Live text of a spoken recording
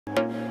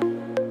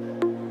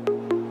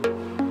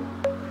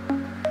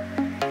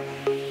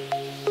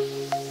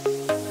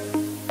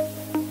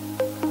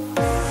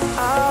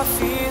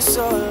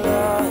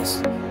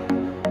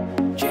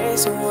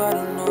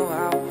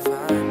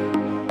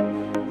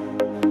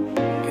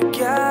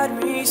got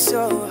me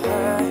so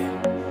hurt,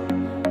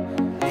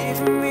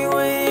 leaving me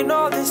waiting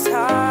all this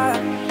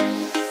time.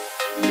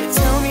 You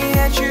tell me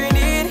that you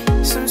need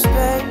some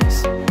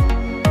space,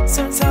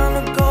 some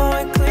time to go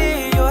and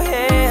clear your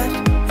head,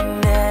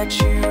 and that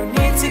you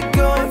need to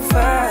go and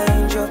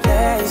find your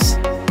place.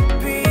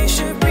 But you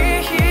should be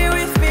here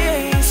with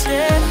me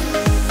instead.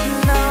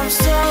 Now I'm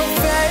so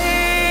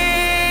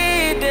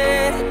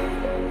faded,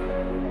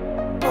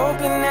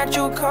 hoping that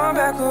you'll come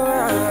back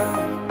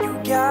around. You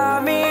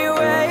got me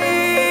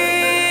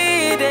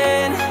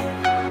waiting,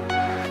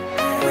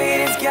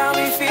 waiting's got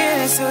me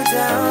feeling so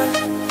down.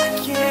 I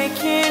can't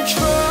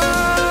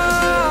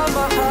control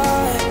my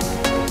heart,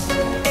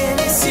 and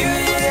it's you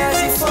that has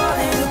it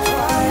falling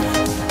apart.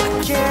 I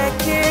can't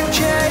keep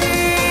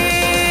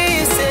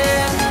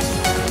chasing,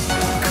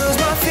 'cause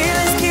my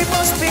feelings keep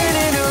on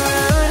spinning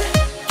around.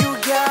 You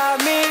got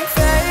me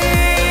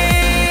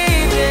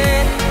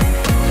faded.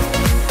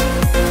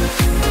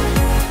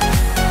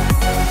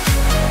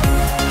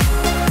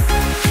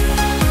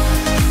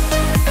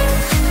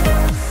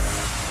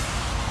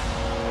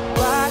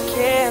 Why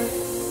can't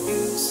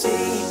you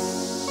see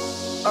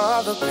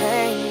all the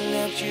pain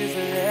that you've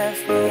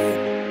left me,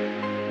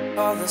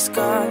 all the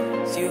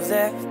scars you've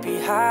left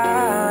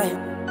behind?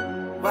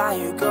 Why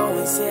you go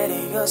and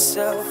setting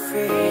yourself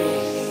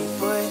free?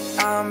 But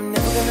I'm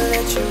never gonna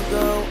let you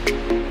go,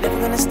 never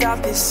gonna stop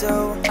this, so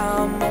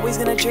I'm always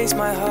gonna chase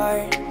my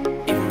heart,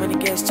 even when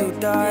it gets too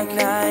dark.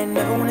 And I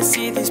never wanna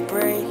see this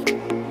break,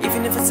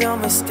 even if it's a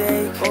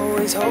mistake.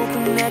 Always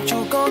hoping that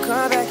you gon'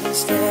 come back and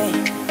stay.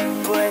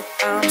 But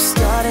I'm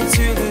starting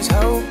to lose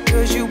hope,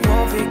 'cause you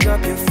won't pick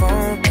up your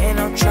phone. And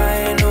I'm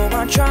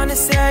trying to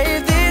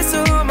save this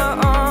on my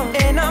own,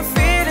 and I'm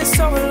feeling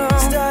so alone.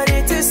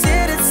 Starting to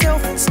set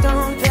itself in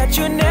stone that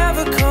you're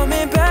never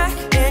coming back,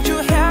 and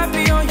you're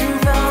happy on you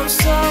now. I'm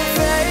so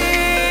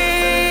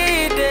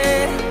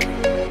faded,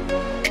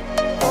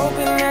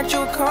 hoping that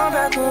you'll come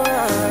back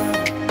around.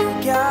 You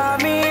got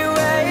me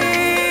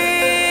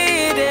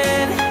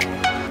waiting,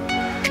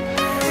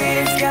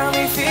 waiting's got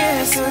me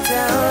feeling so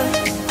down.